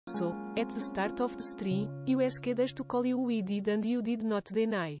so, at the start of the stream, you asked us to call you we did and you did not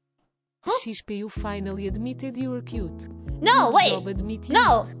deny. Huh? XP you finally admitted you were cute. No, wait.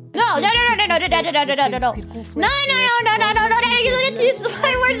 No. No, use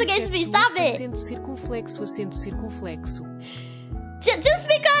my words against me. Stop it. Acento circunflexo. Just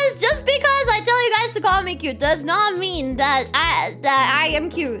because I tell you guys to call me cute does not mean that I am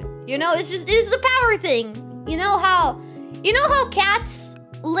cute. You know, it's a power thing. You know how cats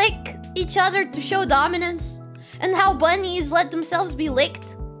lick each other to show dominance, and how bunnies let themselves be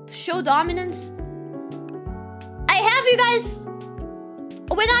licked to show dominance. I have you guys.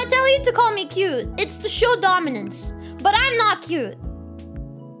 When I tell you to call me cute, it's to show dominance. But I'm not cute.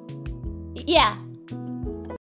 Yeah.